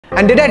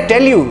And did I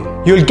tell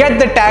you, you'll get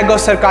the tag of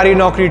Sarkari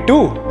Naukri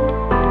too?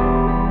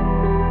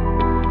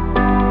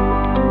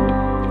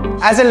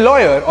 As a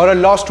lawyer or a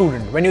law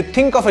student, when you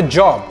think of a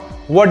job,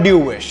 what do you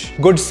wish?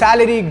 Good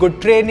salary,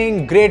 good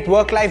training, great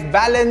work-life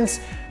balance,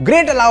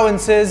 great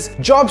allowances,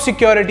 job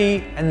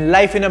security, and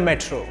life in a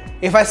metro.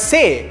 If I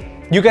say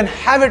you can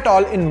have it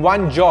all in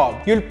one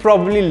job, you'll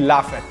probably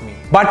laugh at me.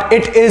 But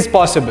it is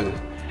possible.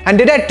 And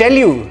did I tell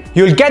you,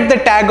 you'll get the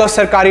tag of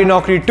Sarkari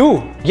Naukri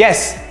too?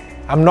 Yes,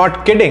 I'm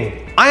not kidding.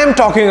 I am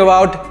talking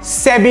about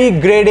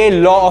SEBI Grade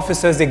A Law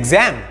Officers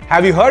exam.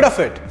 Have you heard of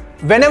it?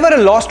 Whenever a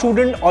law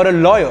student or a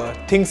lawyer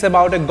thinks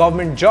about a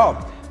government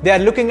job, they are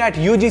looking at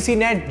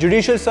UGC-NET,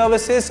 Judicial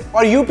Services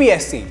or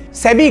UPSC.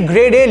 SEBI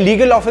Grade A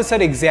Legal Officer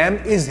exam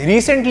is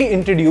recently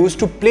introduced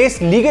to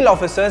place legal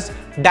officers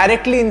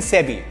directly in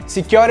SEBI,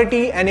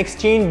 Security and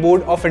Exchange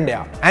Board of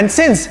India. And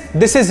since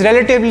this is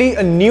relatively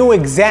a new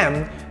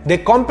exam, the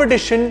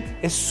competition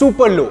is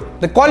super low.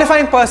 The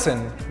qualifying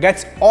person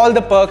gets all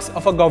the perks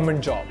of a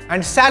government job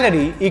and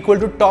salary equal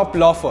to top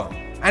law firm,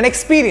 and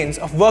experience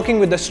of working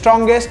with the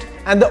strongest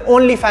and the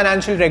only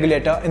financial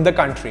regulator in the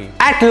country.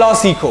 At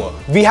LawSikho,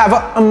 we have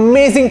an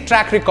amazing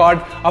track record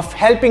of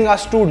helping our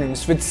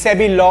students with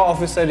SEBI Law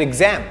Officer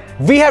exam.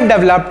 We have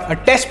developed a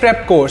test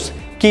prep course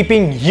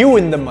keeping you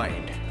in the mind.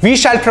 We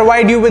shall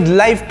provide you with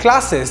live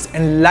classes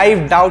and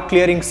live doubt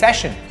clearing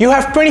session. You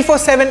have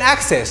 24/7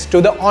 access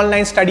to the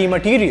online study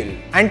material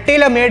and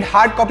tailor-made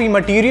hard copy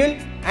material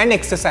and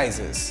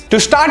exercises. To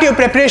start your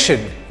preparation,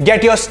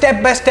 get your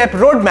step-by-step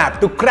roadmap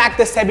to crack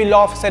the SEBI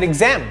Law Officer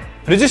exam.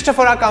 Register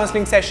for our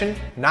counseling session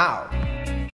now.